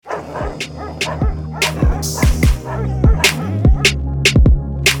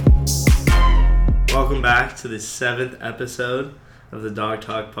Welcome back to the 7th episode of the Dog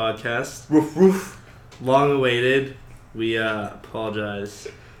Talk podcast. Roof, roof. Long awaited. We apologize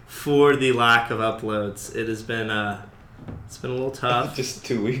for the lack of uploads. It has been it's been a little tough. Just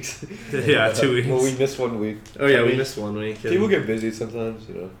 2 weeks. Yeah, 2 weeks. Well, we missed 1 week. Oh yeah, we missed 1 week. People get busy sometimes,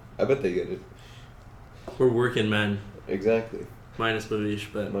 you know. I bet they get it. We're working men. Exactly. Minus Bavish,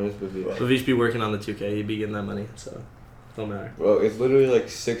 but Minus Bavish. Bavish be working on the 2K. He'd be getting that money, so don't matter. Well, it's literally like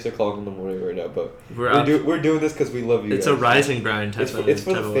 6 o'clock in the morning right now, but We're doing this because we love you. It's guys. a rising grind type of It's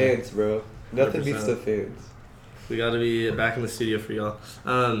for type the of way. fans, bro. Nothing 100%. beats the fans. We got to be back in the studio for y'all.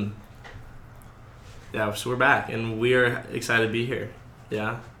 Yeah, so we're back, and we are excited to be here.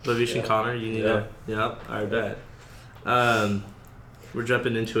 Yeah? Bavish and Connor, you need to... Yep, I bet. We're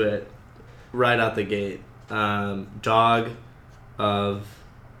jumping into it right out the gate. Dog of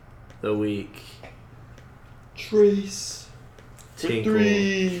the week. Trace. Tinkle.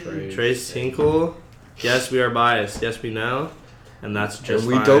 Three. Trace Tinkle. Yes, we are biased. Yes, we know. And that's just And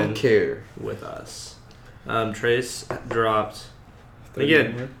we fine don't care. with us. Trace dropped... 31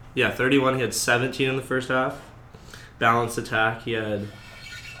 Again, here? yeah, 31. He had 17 in the first half. Balanced attack. He had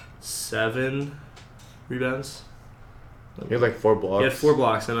 7 rebounds. He had like 4 blocks. He had 4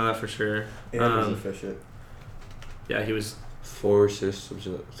 blocks. I know that for sure. And was efficient. Yeah, he was. 4 assists,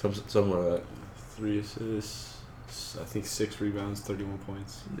 something like that. 3 assists, I think 6 rebounds, 31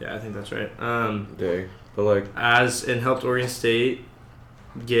 points. Yeah, I think that's right. Dang. But like, Helped Oregon State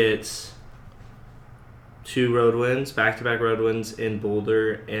get 2 road wins, back-to-back road wins in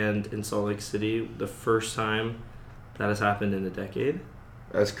Boulder and in Salt Lake City. The first time that has happened in a decade.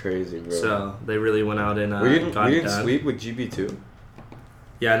 that's crazy, bro. So they really went out and we got it didn't done. sweep with GB2.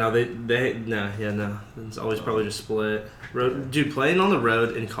 Yeah, no, no. It's always probably just split. Road, dude, playing on the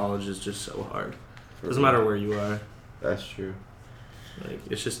road in college is just so hard. Doesn't matter where you are. That's true. Like,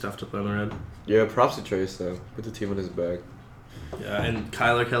 it's just tough to play on the road. Yeah, props to Trace though. Put the team on his back. Yeah, and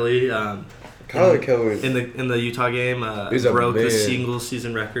Kyler Kelly, Kyler Kelly in the Utah game, He's a broke the man. single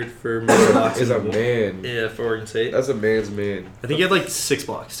season record for most blocks. is a in the- man. Yeah, for Oregon State. That's a man's man. I think he had like 6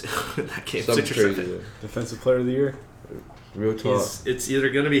 blocks in that game. Something 6 or crazy. 7. Though. Defensive player of the year? Real talk. It's either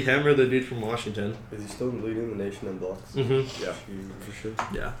gonna be him or the dude from Washington. Is he still leading the nation in blocks? Mm-hmm. Yeah, for sure.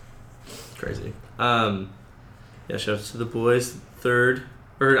 Yeah, crazy. Yeah, shout out to the boys. Third,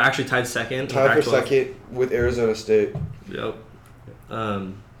 or actually tied second. Tied for Pac-12. second with Arizona State. Yep.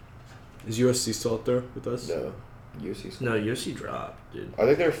 Is USC still up there with us? No, UC. No, USC dropped, dude. I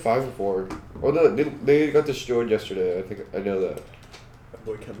think they're 5-4. Oh no, they got destroyed yesterday. I know that. That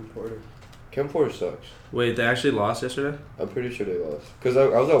boy Kevin Porter. Kevin Porter sucks. Wait, they actually lost yesterday? I'm pretty sure they lost. Cause I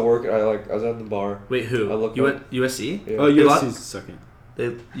was at work and I was at the bar. Wait, who? I looked You up. at USC? Yeah. Oh, They USC's lost- second.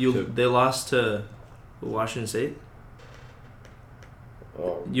 They lost to Washington State?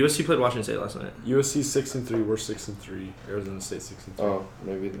 USC played Washington State last night. USC 6-3. We're 6-3. Arizona State 6-3. Oh,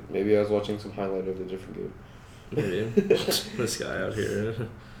 maybe I was watching some highlight of the different game. Maybe. This guy out here.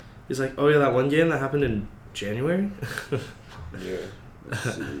 He's like, oh yeah, that one game that happened in January? Yeah.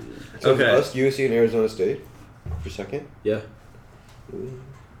 So Okay. us, USC, and Arizona State for second. Yeah. Ooh.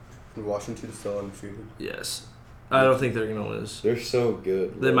 And Washington's still undefeated. Yes. I don't think they're going to lose. They're so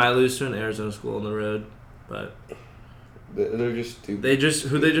good. They bro. might lose to an Arizona school on the road, but They're just too.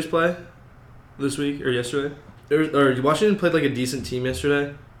 who they just play this week or yesterday? Or Washington played like a decent team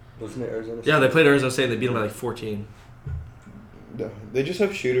yesterday. Wasn't it Arizona? Yeah, they played Arizona State and they beat them by like 14. They just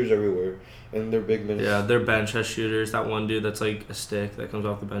have shooters everywhere, and they're big men. Yeah, their bench has shooters. That one dude that's like a stick that comes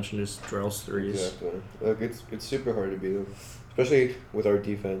off the bench and just drills threes. Exactly. Like it's super hard to beat them, especially with our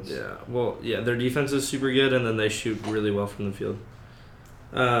defense. Yeah, well, yeah, their defense is super good, and then they shoot really well from the field.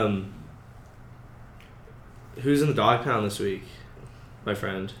 Who's in the dog pound this week, my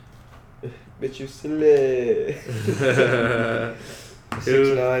friend? Bitch, you silly.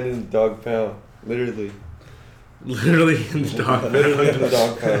 6'9" in the dog pound, literally. Literally in the dog pound. Literally in the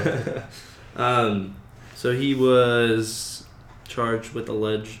dog pound. So he was charged with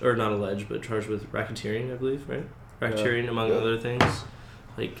charged with racketeering, I believe, right? Racketeering, among Yeah. other things,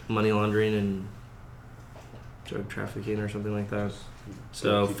 like money laundering and drug trafficking or something like that.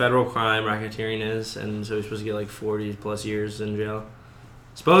 So federal crime racketeering is, and so he's supposed to get like 40 plus years in jail.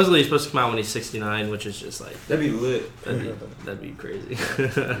 Supposedly he's supposed to come out when he's 69, which is just like That'd be lit. that'd be crazy.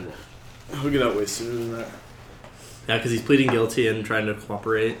 We'll get out way sooner than that. Yeah, because he's pleading guilty and trying to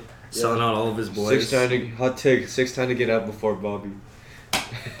cooperate, selling out all of his boys. 6 time to get out before Bobby.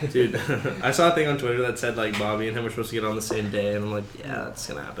 Dude, I saw a thing on Twitter that said like Bobby and him were supposed to get on the same day, and I'm like, yeah, that's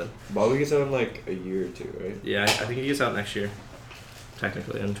gonna happen. Bobby gets out in like a year or two, right? Yeah, I think he gets out next year.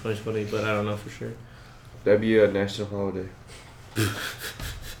 technically in 2020, but I don't know for sure. That'd be a national holiday.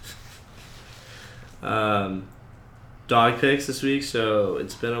 Dog picks this week, so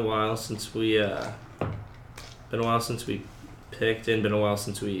it's been a while since we picked, and been a while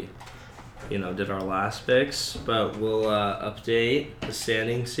since we did our last picks, but we'll update the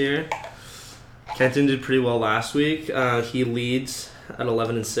standings here. Kenton did pretty well last week. He leads at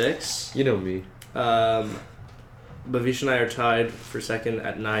 11-6. You know me. Bavish and I are tied for second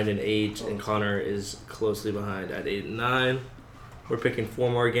at 9-8, and Connor is closely behind at 8-9. We're picking 4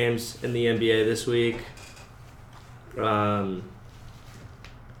 more games in the NBA this week.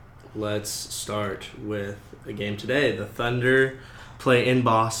 Let's start with a game today. The Thunder play in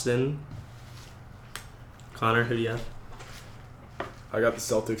Boston. Connor, who do you have? I got the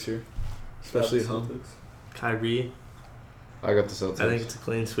Celtics here, especially at home. Celtics. Kyrie. I got the Celtics. I think it's a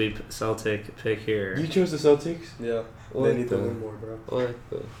clean sweep Celtic pick here. You chose the Celtics? Yeah. What They need to the- win more, bro. What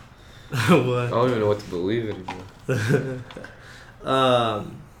the? What? I don't even know what to believe anymore.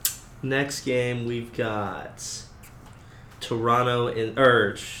 Next game we've got Toronto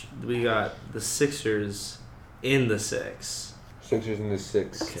we got the Sixers in the 6. Sixers in the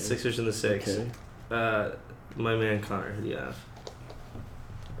 6. Okay. Sixers in the 6. Okay. My man Connor, who do you have?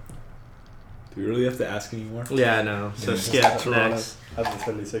 Do we really have to ask anymore? Yeah, I know. So Yeah. skip Toronto. next. I have the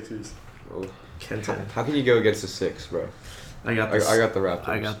 76ers. Oh. Kenton. How can you go against the 6, bro? I got I the got the Raptors.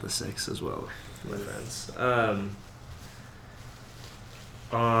 I got the 6 as well, my friends.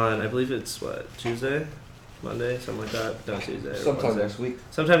 On I believe it's Tuesday, Monday, something like that. No, Tuesday. or Sometime Wednesday. next week.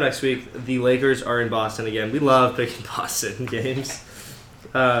 Sometime next week, the Lakers are in Boston again. We love picking Boston games.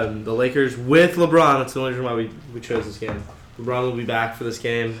 The Lakers with LeBron. That's the only reason why we chose this game. LeBron will be back for this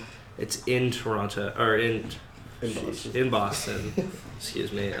game. It's in Toronto or in Boston. in Boston.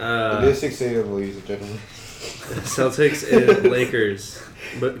 Excuse me. It is 6 a.m., ladies and gentlemen. Celtics and Lakers.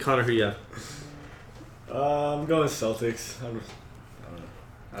 But Connor, who you have? I'm going with Celtics.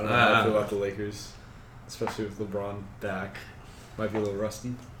 I don't know how I feel about the Lakers, especially with LeBron back. Might be a little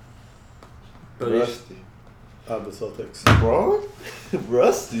rusty. Rusty. I have the Celtics. Bro?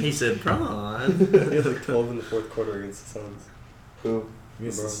 Rusty? He said Braun. He had like 12 in the fourth quarter against the Suns. Who?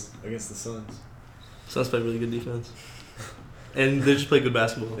 Against the Suns. Suns play really good defense. And they just play good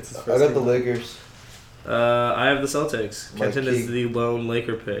basketball. It's his I first got game. the Lakers. I have the Celtics. Mike Kenton is Keegan. the lone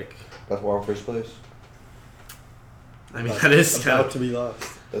Laker pick. That's why I'm first place. I mean, that is about kind to be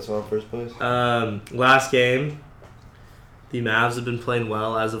lost. That's why I'm first place. last game, the Mavs have been playing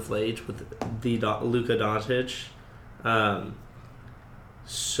well as of late with the Luka Doncic.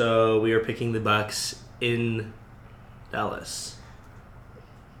 So we are picking the Bucks in Dallas.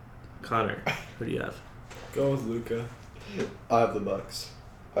 Connor, who do you have? Go with Luca. I have the Bucks.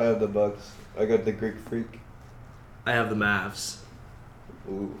 I have the Bucks. I got the Greek Freak. I have the Mavs.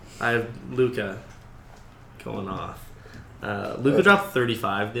 Ooh. I have Luka going off. Luka dropped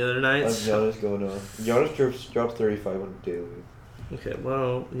 35 the other night. That's Giannis going off. Giannis drops 35 on a daily. Okay,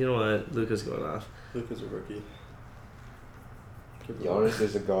 well, you know what? Luka's going off. Luka's a rookie. Giannis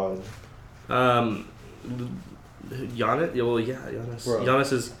is a god. Giannis? Yeah, well, yeah, Giannis. Bro.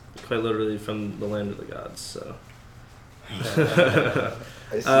 Giannis is quite literally from the land of the gods, so.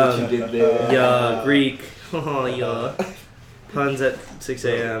 I see what you did there. Yeah, Greek. Oh, yeah. Puns at 6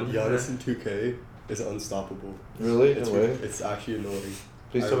 a.m. Giannis in 2K is unstoppable. Really? It's, No way. it's actually annoying.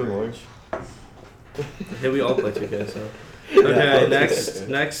 Please tell me more. rage. Hey, we all play 2K, so. Yeah. Okay,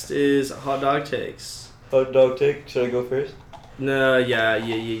 next is hot dog takes. Hot dog take. Should I go first? No, yeah,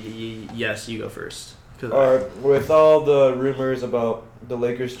 yes, you go first. 'Cause Alright, with all the rumors about the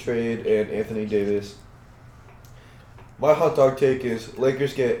Lakers trade and Anthony Davis, my hot dog take is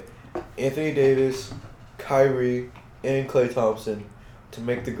Lakers get Anthony Davis, Kyrie, and Klay Thompson to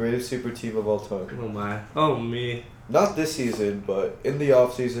make the greatest super team of all time. Oh my. Oh me. Not this season, but in the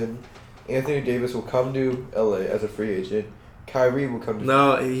offseason, Anthony Davis will come to LA as a free agent. Kyrie will come to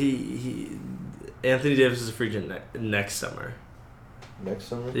No, he Anthony Davis is a free agent next summer. next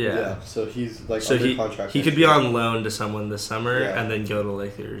summer. Yeah. So he's like So under contract. he next could be year. on loan to someone this summer Yeah. and then go to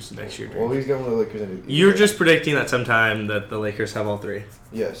Lakers next year. Well, he's going to the Lakers anyway. You're just predicting that sometime that the Lakers have all three.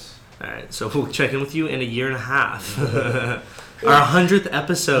 Yes. All right, so we'll check in with you in a year and a half. Our 100th You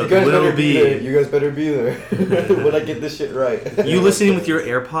episode guys will better be there. be You guys better be there when I get this shit right. you listening with your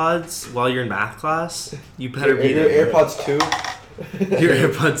AirPods while you're in math class. You better be your there. AirPods too. Your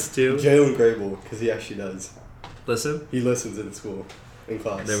AirPods too. Jalen Grable, because he actually does. Listen. He listens in school, in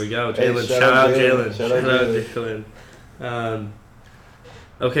class. There we go, Hey, Jalen. shout Shout out out Jalen. Jalen. Shout out Shout out Jalen.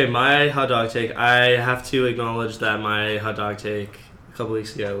 Okay, my hot dog take. I have to acknowledge that my hot dog take a couple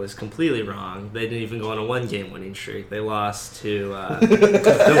weeks ago was completely wrong. They didn't even go on a 1-game winning streak. They lost to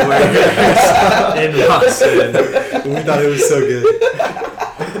the Warriors in Boston. We thought it was so good.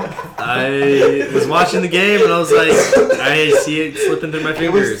 I was watching the game and I was like, I see it slipping through my It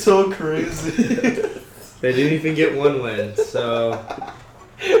fingers. was so crazy. They didn't even get 1 win, so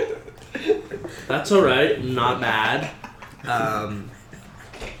that's all right. Not mad.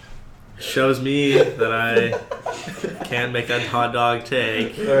 Shows me that I can't make a hot dog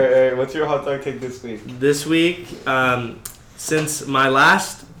take. All right, what's your hot dog take this week? This week, since my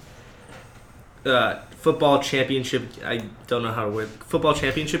last football championship, I don't know how to word football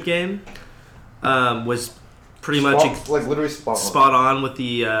championship game, was pretty much Like literally spot on with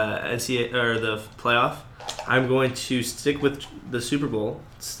the NCAA or the playoff. I'm going to stick with the Super Bowl,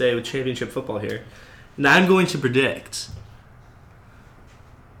 stay with championship football here, and I'm going to predict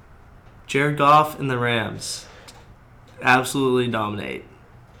Jared Goff and the Rams absolutely dominate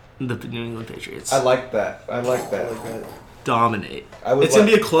the New England Patriots. I like that. Dominate. It's Gonna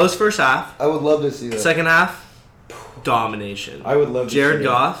be a close first half. I would love to see that. Second half, domination. I would love to Jared see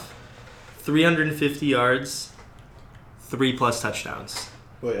Goff, 350 yards, 3+ touchdowns.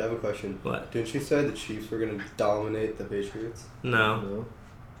 Wait, I have a question. What? Didn't you say the Chiefs were gonna dominate the Patriots? No. No.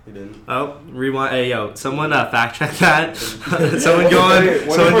 You didn't. Oh, rewind. Hey, yo, someone fact check that. someone go on Wait,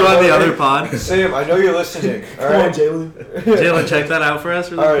 the other pod. Sam, I know you're listening. All Come on, right, Jalen. Jalen, check that out for us.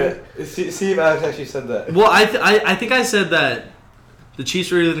 Really All quick. right. See if Alex actually said that. Well, I think I said that the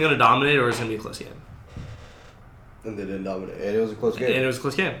Chiefs were either going to dominate or it was going to be a close game. And they didn't dominate. And it was a close game. And it was a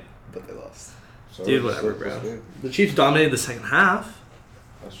close game. But they lost. So Dude, it was whatever, a close bro. game. The Chiefs dominated the second half.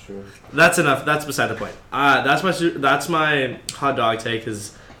 That's true. That's enough. That's beside the point. That's my hot dog take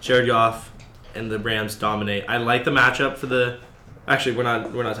is Jared Goff and the Rams dominate. I like the matchup for the. Actually, we're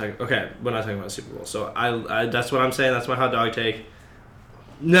not talking. Okay, we're not talking about the Super Bowl. So I that's what I'm saying. That's my hot dog take.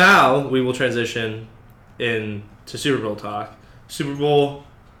 Now we will transition into Super Bowl talk. Super Bowl,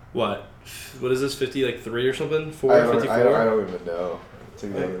 what? What is this? 53 or something? 4, 54. I don't even know. To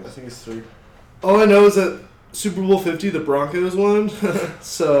be I honest. think it's 3. All I know is that Super Bowl 50, the Broncos won.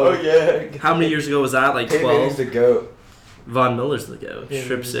 So Oh yeah. how many years ago was that? Like Peyton 12. Manning's the goat. Von Miller's the goat. Yeah,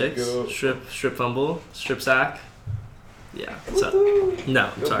 Strip he's the 6, goat. strip fumble, strip sack. Yeah. So,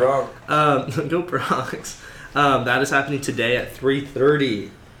 no, Go sorry. Bronx. Go Bronx. That is happening today at 3:30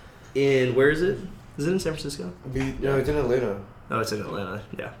 in, where is it? Is it in San Francisco? No, it's in Atlanta. Oh, it's in Atlanta.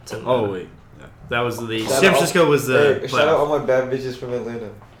 Yeah. It's in Atlanta. Oh, wait. Yeah. That was the Shout San out- Francisco was the Hey, shout out playoff. all my bad bitches from Atlanta.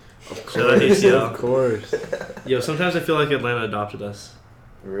 Shout out ACL. Of course. Yo, sometimes I feel like Atlanta adopted us.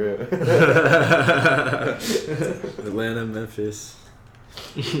 For real. Atlanta, Memphis,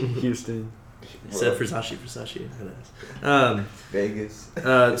 Houston. Said Versace. Vegas.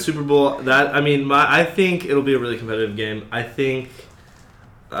 Super Bowl. I think it'll be a really competitive game. I think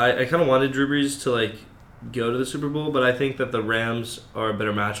I kind of wanted Drew Brees to go to the Super Bowl, but I think that the Rams are a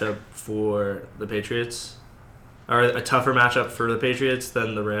better matchup for the Patriots, or a tougher matchup for the Patriots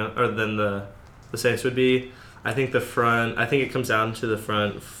than the Saints would be. I think it comes down to the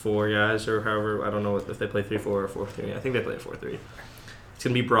front 4 guys, or however, I don't know if they play 3-4 or 4-3. I think they play a 4-3. It's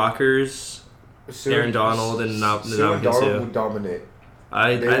gonna be Brockers, Aaron Donald, and Donald will dominate.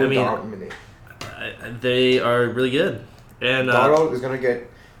 I mean, dominate. they are really good. And Donald is gonna get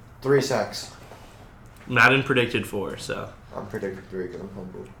 3 sacks. Madden predicted 4, so I'm predicting 3 because I'm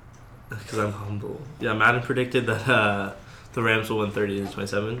humble. because I'm humble. Yeah, Madden predicted that the Rams will win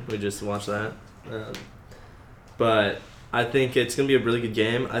 30-27. We just watched that. But I think it's gonna be a really good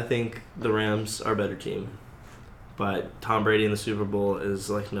game. I think the Rams are a better team, but Tom Brady in the Super Bowl is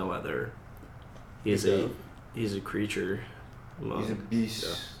like no other. He's a creature. He's a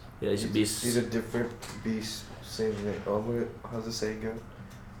beast. Yeah, he's a beast. He's a different beast. Same thing. How's the saying go?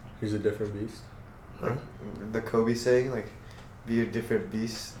 He's a different beast. Huh? The Kobe saying, be a different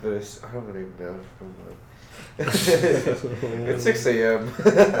beast. But I don't even know. It's 6 a.m.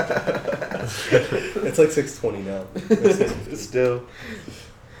 It's like 6:20 now. Still.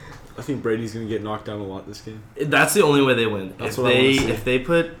 I think Brady's going to get knocked down a lot this game. That's the only way they win. That's what I wanna see. If they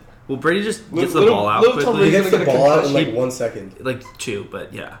put Brady just gets the Little- ball out little Tom quickly. He Brady's gets the gonna ball out in concussion. 1 second. 2,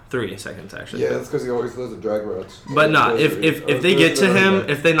 but yeah, 3 seconds actually. Yeah, that's because he always does the drag routes. But no, if they get to him,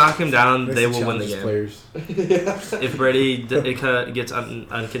 if they knock him down, Makes they it will win the challenges game. Players. If Brady gets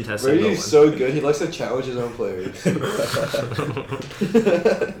uncontested, they'll win. Brady's so good. He likes to challenge his own players.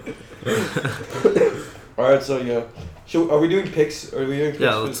 All right, so yeah, are we doing picks? Are we doing picks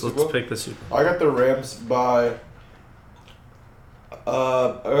Yeah, for the let's Super Bowl? pick the Super. I got the Rams by.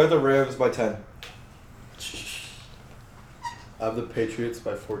 I got the Rams by 10. I have the Patriots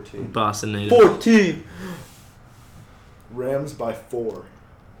by 14. Boston native. 14. Rams by 4.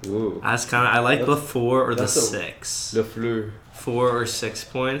 Ooh. That's kind of I like the 4 or the that's a- 6. Le Fleur. 4 or 6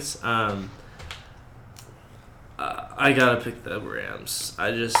 points. I gotta pick the Rams.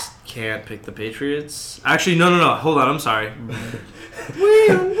 I just can't pick the Patriots. Actually, no. Hold on, I'm sorry.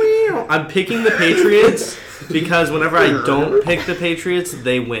 I'm picking the Patriots because whenever I don't pick the Patriots,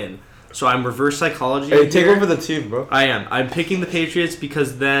 they win. So I'm reverse psychology. Hey, take here. over the team, bro. I am. I'm picking the Patriots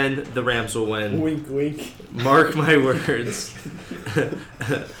because then the Rams will win. Wink, wink. Mark my words.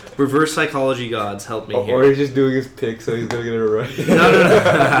 Reverse psychology gods, help me here. Or he's just doing his pick, so he's gonna get it right.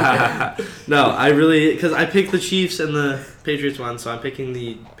 No. No, I really... Because I picked the Chiefs and the Patriots won, so I'm picking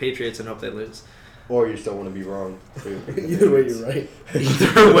the Patriots and hope they lose. Or you just don't want to be wrong. Either way, you're right.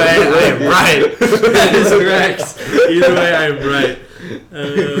 Either way, I am right. That is correct. Either way, I am right.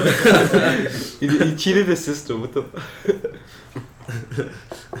 He cheated the system. What the?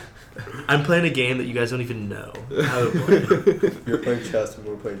 I'm playing a game that you guys don't even know how to play. You're playing chess and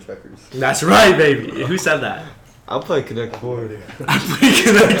we're playing checkers. That's right, baby. Who said that? I'm playing Connect Four. I'm playing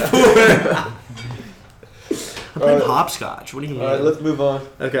Connect Four. I'm playing hopscotch. What do you mean? All right, let's move on.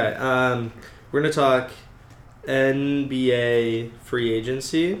 Okay, we're gonna talk NBA free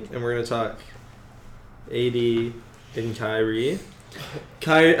agency, and we're gonna talk AD and Kyrie.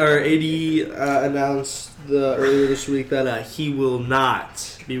 AD announced earlier this week that he will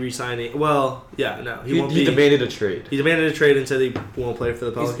not be re-signing. Well, yeah, no, he won't be. He demanded a trade. He demanded a trade and said he won't play for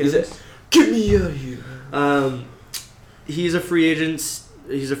the Pelicans. Get me out of here. He's a free agent.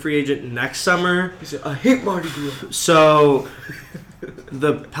 He's a free agent next summer. He said, I hate Mardi Gras. So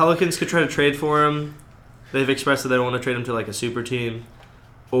the Pelicans could try to trade for him. They've expressed that they don't want to trade him to like a super team,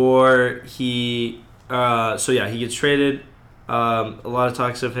 or he. He gets traded. A lot of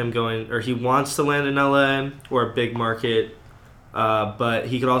talks of him going, or he wants to land in LA or a big market. But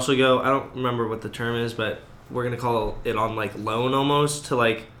he could also go. I don't remember what the term is, but we're gonna call it on like loan almost to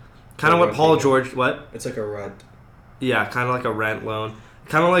like kind of what Paul George. What? It's like a rent. Yeah, kind of like a rent loan.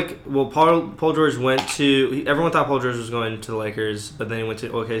 Kind of like, Paul George went to... Everyone thought Paul George was going to the Lakers, but then he went to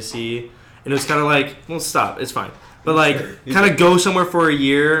OKC. And it was kind of like, well, stop. It's fine. But, like, kind of go somewhere for a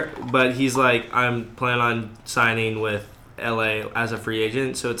year. But he's like, I'm planning on signing with LA as a free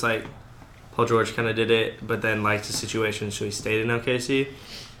agent. So it's like, Paul George kind of did it, but then liked the situation, so he stayed in OKC.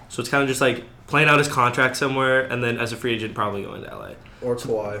 So it's kind of just like playing out his contract somewhere, and then as a free agent, probably going to LA. Or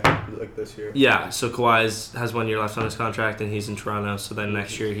Kawhi, like this year. Yeah, so Kawhi has 1 year left on his contract, and he's in Toronto. So then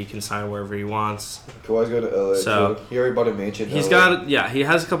next year he can sign wherever he wants. Kawhi's going to LA. So he already bought a mansion. He's LA. he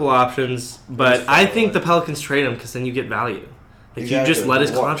has a couple options, but I think the Pelicans trade him because then you get value. If you just let his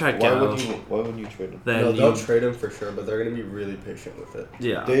contract go, Why wouldn't you trade him? then No, they'll trade him for sure, but they're going to be really patient with it.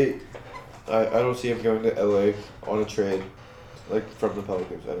 yeah. I don't see him going to LA on a trade, like from the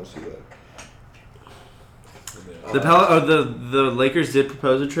Pelicans. I don't see that. The Lakers did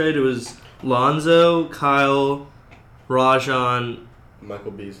propose a trade. It was Lonzo, Kyle, Rajon,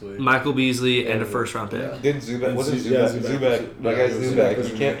 Michael Beasley. and a first round pick. Yeah. Didn't Zubac? And Wasn't yeah, Zubac? Zubac. Zubac. My Yeah, guy it was Zubac.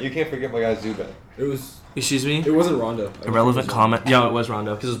 Zubac. You can't forget my guy Zubac. It was. Excuse me? It wasn't Rondo. I think Irrelevant it was comment. Yeah, it was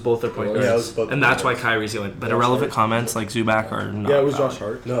Rondo because it was both their point Oh, guards. yeah, it was both and their that's why point Kyrie's going. But Josh irrelevant Hart. comments like Zubac are not. Yeah, it was valid. Josh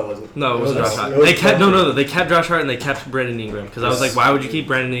Hart. No, it wasn't. No, it wasn't It Josh was- Hart. it was They kept Josh they kept Josh Hart and they kept Brandon Ingram because I was like, why would you keep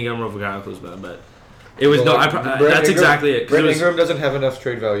Brandon Ingram over Kyle Kuzma? But it was Well, no. Brandon That's Ingram- exactly it. 'Cause it Brandon was- Ingram doesn't have enough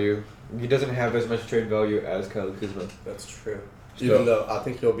trade value. He doesn't have as much trade value as Kyle Kuzma. That's true. So- Even though I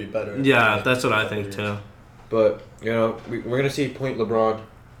think he'll be better. Yeah, that's what I think too. But we're gonna see Point LeBron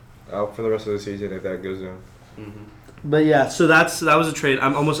out for the rest of the season if that goes down. Mm-hmm. But yeah, so that was a trade.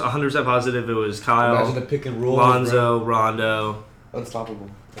 I'm almost 100% positive it was Imagine Kyle, the pick and roll. Lonzo, Rondo. Unstoppable.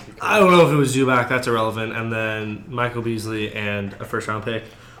 I don't know if it was Zubac. That's irrelevant. And then Michael Beasley and a first round pick,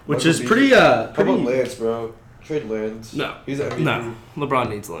 which Michael is Beasley. pretty. How about Lance, bro? Trade Lance. No, He's MVP. no. LeBron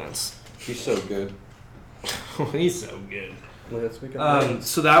needs Lance. He's so good. He's so good. Let's make it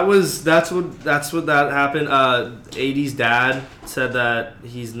So that's what that happened. AD's dad said that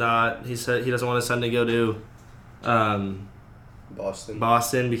he's not. He said he doesn't want his son to go to Boston.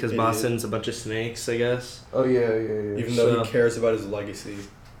 Boston because Idiot. Boston's a bunch of snakes, I guess. Oh yeah. Even though So- he cares about his legacy.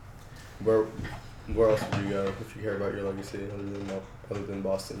 Where else would you go if you care about your legacy other than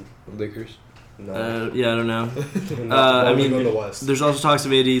Boston? Lakers. No. Yeah, I don't know. Why I would you mean, go to the West? There's also talks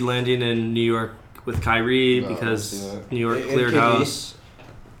of AD landing in New York with Kyrie No, I don't see because that. New York And cleared KD. house.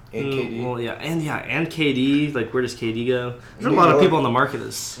 And KD. Well, and KD. Like, where does KD go? There's New a lot of York. people on the market.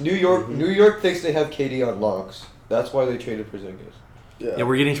 New York thinks they have KD on locks. That's why they traded Porzingis. Yeah,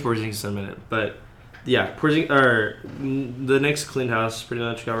 we're getting to Porzingis in a minute, but yeah, the Knicks cleaned house pretty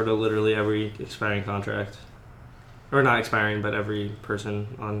much, got rid of literally every expiring contract, or not expiring, but every person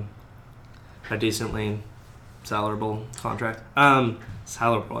on a decent lane. salariable contract.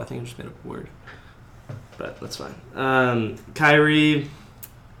 Salariable, I think I just made up a word. But that's fine. Kyrie,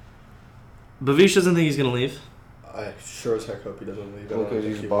 Bavish doesn't think he's going to leave. I sure as heck hope he doesn't leave. Well, because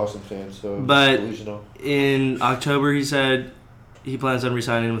he's a Boston fan, so But delusional. in October, he said he plans on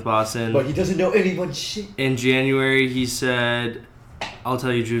resigning with Boston. But he doesn't know anyone's shit. In January, he said, "I'll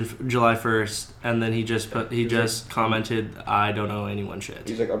tell you July 1st," and then he just commented, "I don't know anyone shit."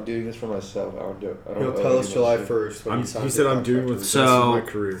 He's like, I'm doing this for myself. I don't He'll know tell us anyone's July shit. 1st. When He signs said, the I'm doing contract what's with best So- in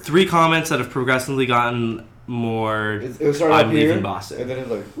my career. 3 comments that have progressively gotten more. It started I'm up here, leaving Boston. and then it's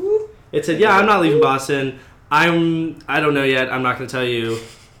like, whoop. It said, "Yeah, I'm not leaving Boston. I don't know yet. I'm not going to tell you."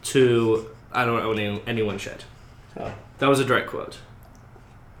 To I don't owe anyone shit. Oh. That was a direct quote.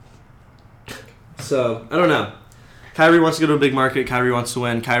 So I don't know. Kyrie wants to go to a big market. Kyrie wants to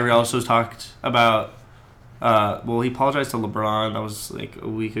win. Kyrie also talked about. He apologized to LeBron. That was like a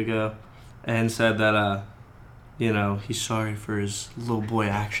week ago, and said that he's sorry for his little boy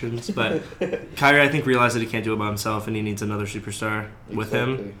actions. But Kyrie, I think, realized that he can't do it by himself, and he needs another superstar with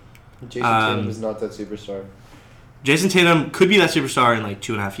him. Exactly. Jason Tatum is not that superstar. Jason Tatum could be that superstar in like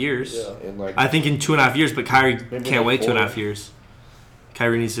 2.5 years. Yeah. And like, I think in 2.5 years, but Kyrie Maybe can't like wait 4. 2.5 years.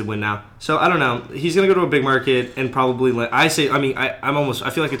 Kyrie needs to win now. So I don't know. He's gonna go to a big market and probably. I feel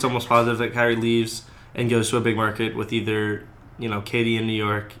like it's almost positive that Kyrie leaves and goes to a big market with either KD in New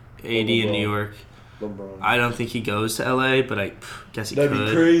York, AD in New York. LeBron. I don't think he goes to LA, but I guess he That'd could.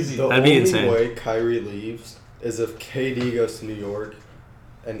 be crazy. The That'd be only insane. way Kyrie leaves is if KD goes to New York,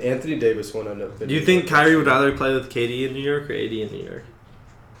 and Anthony Davis won't end up. in Do you New think York Kyrie next would year. rather play with KD in New York or AD in New York?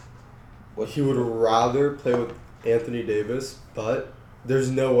 He would rather play with Anthony Davis, but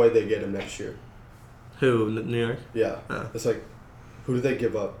there's no way they get him next year. Who, New York? Yeah, Oh. it's like, who do they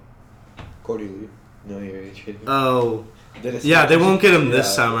give up? Cody Lee. No, you're kidding. Oh, Dennis yeah, they won't get him this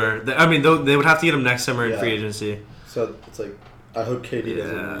Yeah. summer. They would have to get him next summer in Yeah. free agency. So it's like, I hope KD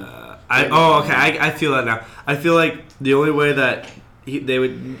doesn't leave. Yeah. I feel that now. I feel like the only way that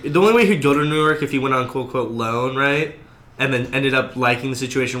the only way he'd go to New York if he went on quote unquote loan, right? And then ended up liking the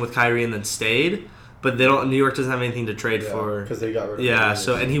situation with Kyrie and then stayed. But New York doesn't have anything to trade for. because they got rid of Yeah, him.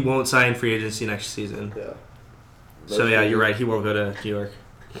 so and he won't sign free agency next season. Yeah. So yeah, you're right. He won't go to New York.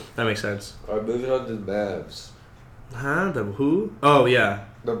 That makes sense. Alright, moving on to the Mavs. Huh? The who? Oh yeah,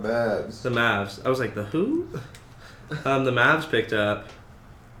 The Mavs. the Mavs. I was like, the who? The Mavs picked up.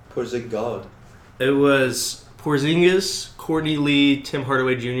 Porzingis. It was Porzingis, Courtney Lee, Tim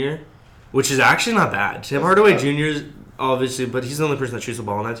Hardaway Jr., which is actually not bad. Tim Hardaway Jr. is obviously, but he's the only person that shoots the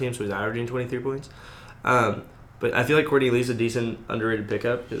ball on that team, so he's averaging 23 points. But I feel like Courtney Lee's a decent underrated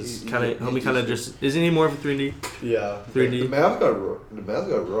pickup because He's homie kind of decent. just isn't he more of a 3D? Yeah. 3D. The Mavs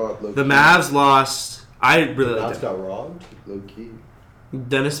got robbed. Low The key. Mavs lost. I The really Mavs liked got robbed? Low key. it.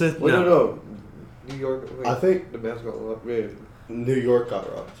 Dennis Smith. Wait, no. no. New York. Wait, I think the Mavs got robbed. Wait. New York got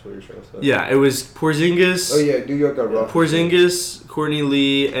robbed, that's what you're trying to say. Yeah, it was Porzingis. Oh yeah, New York got robbed. Porzingis, Courtney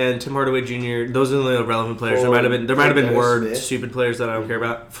Lee, and Tim Hardaway Jr. Those are the relevant players. There might have been Dennis more Smith. stupid players that I don't care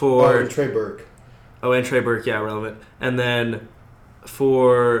about. Oh, and Trey Burke. And Trey Burke, yeah, relevant. And then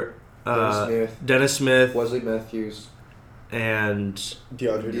for Dennis Smith Wesley Matthews. and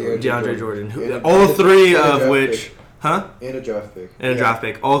DeAndre Jordan. DeAndre Jordan. And All a- three and a of draft which, pick. huh? And a draft pick. And a Yeah. draft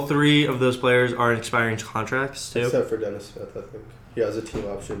pick. All 3 of those players are expiring contracts too. Except for Dennis Smith, I think. He has a team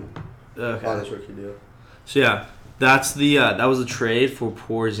option on Okay. his rookie deal. So yeah, that's the that was the trade for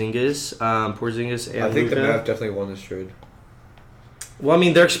Porzingis. Porzingis and I think the Luka. Mavs definitely won this trade. Well, I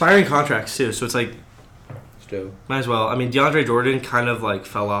mean, they're expiring contracts too, so it's like Still. might as well. I mean, DeAndre Jordan kind of like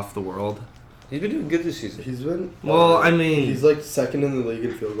fell off the world. He's been doing good this season. He's been. Well, I mean, He's like second in the league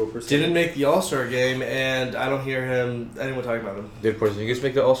in field goal percentage. didn't make the All-Star game, and I don't hear anyone talking about him. Did Porzingis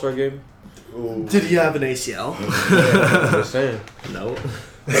make the All-Star game? Ooh. Did he have an ACL? I'm just saying. No.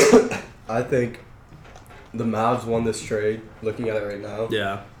 I think the Mavs won this trade, looking at it right now.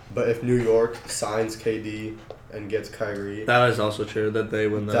 Yeah, But if New York signs KD and gets Kyrie, that is also true that they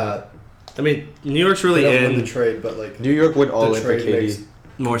win that I mean, New York's really they don't win in the trade, but like New York went all the in for trade makes KD.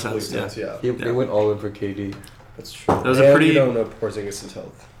 more complete sense. Yeah. sense. Yeah, They went all in for KD. that's true. That was a And pretty- we don't know Porzingis'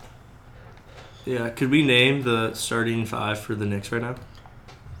 health. Yeah. Could we name the starting 5 for the Knicks right now?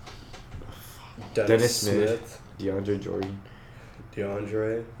 Dennis Smith, DeAndre Jordan.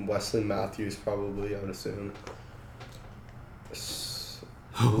 DeAndre, Wesley Matthews, probably. I would assume.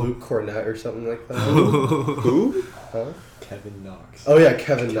 Luke Cornett or something like that. Who? Huh? Kevin Knox. Oh yeah,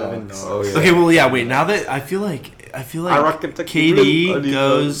 Kevin Kevin Knox. Knox. Oh yeah. Okay. Well, yeah. Wait. Now that I feel like KD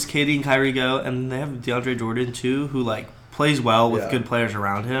goes, KD and Kyrie go, and they have DeAndre Jordan too, who like plays well with Yeah. good players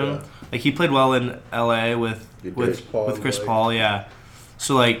around him. Yeah. Like he played well in LA with He did. with Chris Paul, with Chris like- Paul, yeah.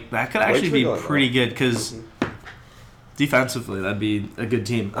 So like that could actually be White's been going pretty good because defensively, that'd be a good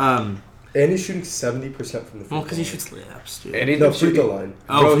team. And he's shooting 70% from the free Well, because he throw shoots layups, dude. And he's line. been No, free shooting. throw line.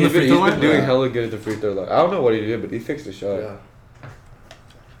 Oh, Bro, from the he's free been, throw he's been line? doing Yeah. hella good at the free throw line. I don't know what he did, but he fixed the shot. Yeah.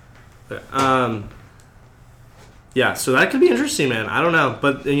 Yeah, so that could be interesting, man. I don't know,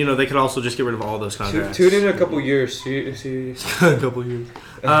 but they could also just get rid of all those contracts. Tune in a couple years. See a couple years.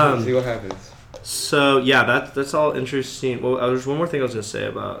 see what happens. So yeah, that's all interesting. Well, there's one more thing I was gonna say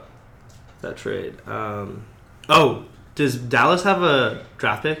about that trade. Does Dallas have a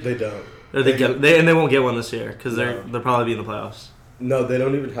draft pick? They don't. Or they won't get one this year because they'll probably be in the playoffs. No, they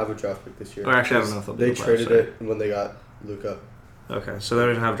don't even have a draft pick this year. Or actually, I don't know if they'll be They in the playoffs, traded sorry. it when they got Luka. Okay, so they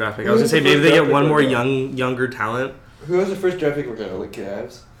don't even have a draft pick. I Who was is gonna say the maybe they first get draft one pick more right now? younger talent. Who has the first draft pick? We're gonna like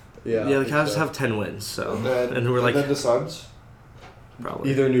Cavs. Yeah. Yeah, the Cavs so. have 10 wins, so And we're like then the Suns.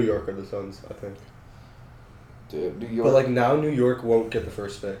 probably Either New York or the Suns, I think. Dude, New York. But like now, New York won't get the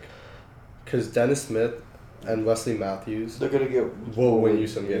first pick because Dennis Smith and Wesley Matthews they're gonna get. will win you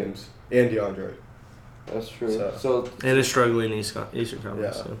some games, and DeAndre. That's true. So- So and is struggling Eastern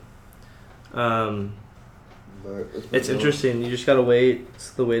Conference. Yeah. So. but It's interesting. You just gotta wait.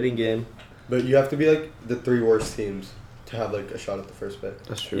 It's the waiting game. But you have to be like the 3 worst teams to have like a shot at the first pick.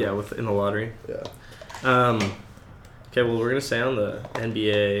 That's true. Yeah, in the lottery. Yeah. Okay, well, we're gonna stay on the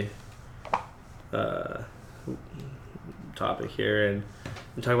NBA topic here and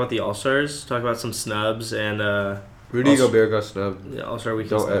talk about the All Stars. Talk about some snubs and Rudy Also- Gobert got snubbed. All Star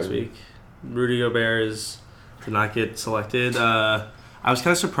Weekend Don't this ever. week. Rudy Gobert did not get selected. I was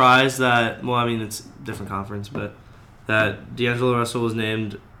kind of surprised that. Well, I mean, it's a different conference, but that D'Angelo Russell was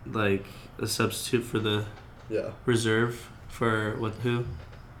named like a substitute for the Yeah. reserve for who?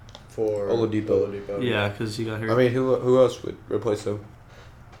 For Oladipo. Yeah, because he got hurt. I mean, who else would replace him?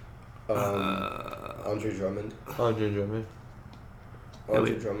 Andre Drummond. Andre Drummond.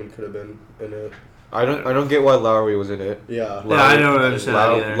 Andre Drummond could have been in it. I don't get why Lowry was in it. Yeah. Yeah, I don't understand that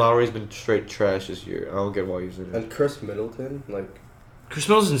either. Lowry's been straight trash this year. I don't get why he's in it. And Chris Middleton, like Chris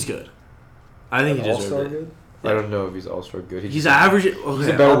Middleton's good. I think he All-Star deserved it. good. I don't know if he's all-star good. He's averaging. Okay, He's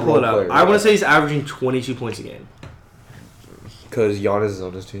a better I'll pull it role up. player, I want yeah. to say he's averaging 22 points a game. Because Giannis is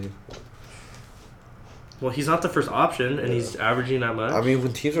on his team. Well, he's not the first option, and he's averaging that much. I mean,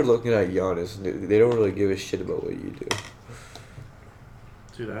 when teams are looking at Giannis, they don't really give a shit about what you do.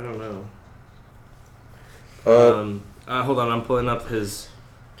 Dude, I don't know. Uh, Hold on, I'm pulling up his.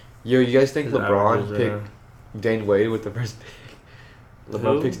 You guys think his LeBron averages, picked Dwayne Wade with the first pick?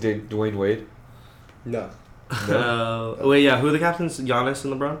 LeBron Who? picks Dwayne Wade? No. Wait, yeah, who are the captains? Giannis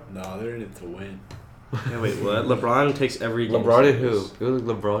and LeBron? No, they're in it to win. Yeah, wait, what? LeBron takes every game. LeBron and who? It was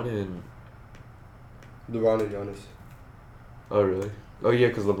LeBron and... LeBron and Giannis. Oh, really? Oh, yeah,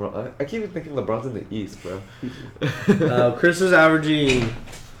 because LeBron... I keep thinking LeBron's in the East, bro. Chris is averaging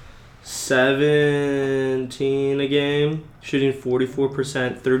 17 a game, shooting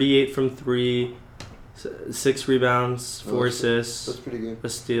 44%, 38 from 3, 6 rebounds, 4 assists, That's pretty good. a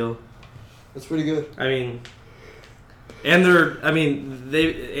steal. That's pretty good. I mean, and they're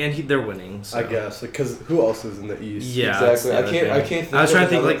winning. So. I guess because who else is in the East? Yeah, that's Exactly. the I other can't. thing. I can't. Think I was trying to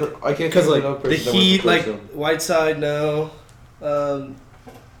think, of like, another I can't because think like of the another person that Heat, would like replace him. Whiteside, no, no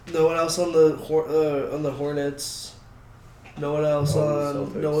one else on the Hornets, no one else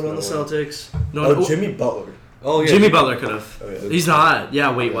no one on the Celtics, no Oh, one. Jimmy Butler. Oh, yeah. Jimmy Butler could have. Oh, yeah. He's not.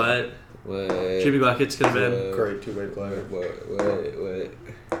 Yeah, wait, what? Wait. Jimmy Buckets could have been. Great two-way player. Wait.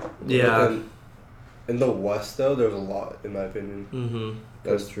 Yeah. But then, in the West, though, there's a lot, in my opinion. Mm-hmm.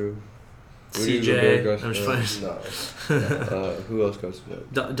 That's true. Rudy CJ. Gobert got I'm just snubbed. playing. No. Who else got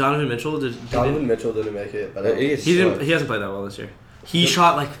snubbed? Donovan Mitchell Donovan Mitchell didn't make it, but He He didn't. sucks. He hasn't played that well this year. He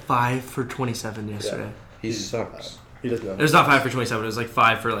shot like 5 for 27 yesterday. He sucks. he doesn't know. It was not 5 for 27. It was like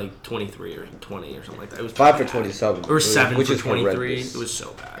 5 for like 23 or 20 or something like that. It was 5 for bad. 27. Or 7 which for is 23. horrendous. It was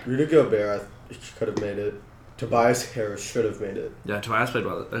so bad. Rudy Gobert could have made it. Tobias Harris should have made it. Yeah, Tobias played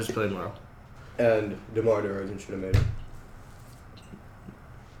well. I just played well. And DeMar DeRozan should have made it.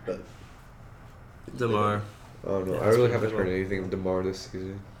 But DeMar. I don't know. Yeah, I that's really pretty haven't good heard one. anything of DeMar this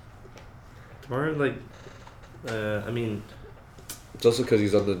season. DeMar, like, I mean, It's also because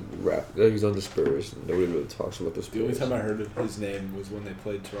he's on he's on the Spurs. And nobody really talks about the Spurs. the only time I heard of his name was when they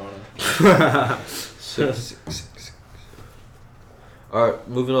played Toronto. Six. All right,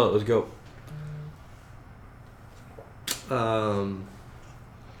 moving on. Let's go.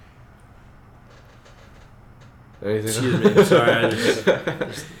 Anything? excuse me. Sorry. I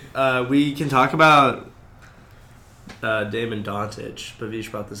just, we can talk about Damon Doncic.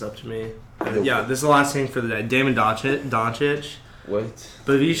 Bavish brought this up to me. Yeah, this is the last thing for the day. Damon Doncic. What?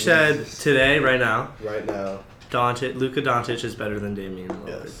 Bavish said today, right now, Right now, Luka Doncic is better than Damian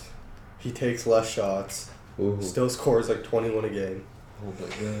Lillard. yes. He takes less shots. Ooh. Still scores like 21 a game. Oh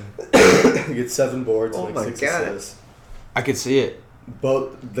my god. He gets 7 boards Oh and my like 6 God. assists. I could see it.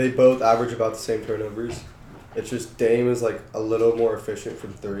 They both average about the same turnovers. It's just Dame is like a little more efficient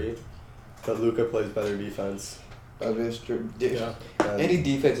from 3, but Luka plays better defense. That is true. Yeah. And, Any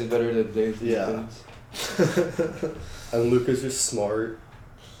defense is better than Dave's Yeah. defense. and Luka's just smart.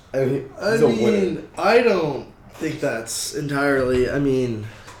 And he's a winner. I don't think that's entirely. I mean,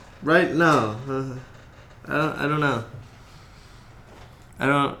 right now, I don't know. I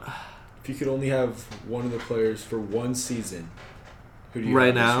don't. If you could only have one of the players for one season, who do you Right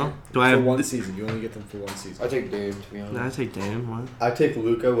have this now, year? do I For have one season, you only get them for one season. I take Dame, to be honest. Nah, I take Dame. What? I take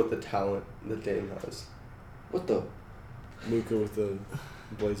Luka with the talent that Dame has. What the? Luka with the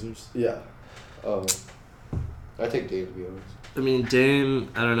Blazers. Yeah. Oh. I take Dame, to be honest. I mean, Dame.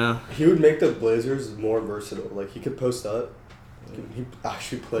 I don't know. He would make the Blazers more versatile. Like, he could post up. He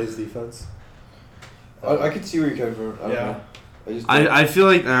actually plays defense. I can see where you're coming from. I don't Yeah. know. I just I feel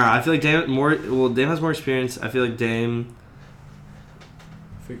like Dame more. Well, Dame has more experience. I feel like Dame.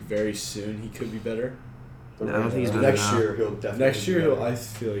 I think very soon he could be better. but I don't think he's now- better Next now. year, he'll definitely Next be year, better. I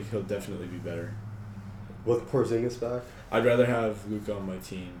feel like he'll definitely be better. With Porzingis back. I'd rather have Luka on my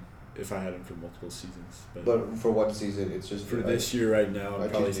team if I had him for multiple seasons. But But for one season, it's just for this year right now, I I'm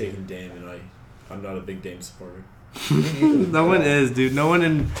probably choose Dame. taking Dame, and I'm not a big Dame supporter. No one is, dude. No one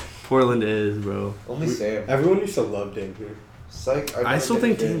in Portland is, bro. Only Sam. Everyone used to love Dame here. Psych. I still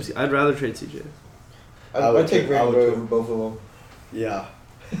think Dame's. I'd rather trade CJ. I'd take I Brandon would Roy too. over both of them. Yeah.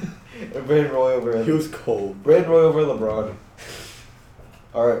 Brandon Roy over. He was cold. Brandon Roy over LeBron.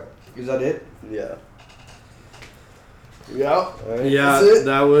 All right. Is that it? Yeah. Yeah. All right. Yeah, That's it.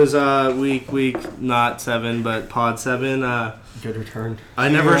 that was week not 7, but pod 7. Good return. I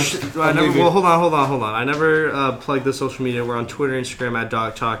never. Yeah, I never. leaving. Well, hold on. I never plugged the social media. We're on Twitter, Instagram at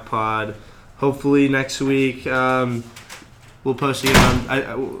Dog Talk Pod. Hopefully next week we'll post again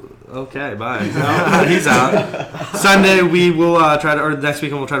on. Okay, bye. He's out. Sunday we will try to, or next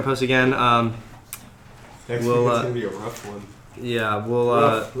weekend we'll try to post again. Next We'll, week it's going to be a rough one. Yeah, we'll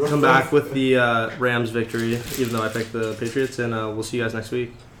Rough come back with the Rams victory, even though I picked the Patriots, and we'll see you guys next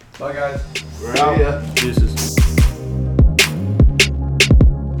week. Bye, guys. We're out. See ya. Deuces.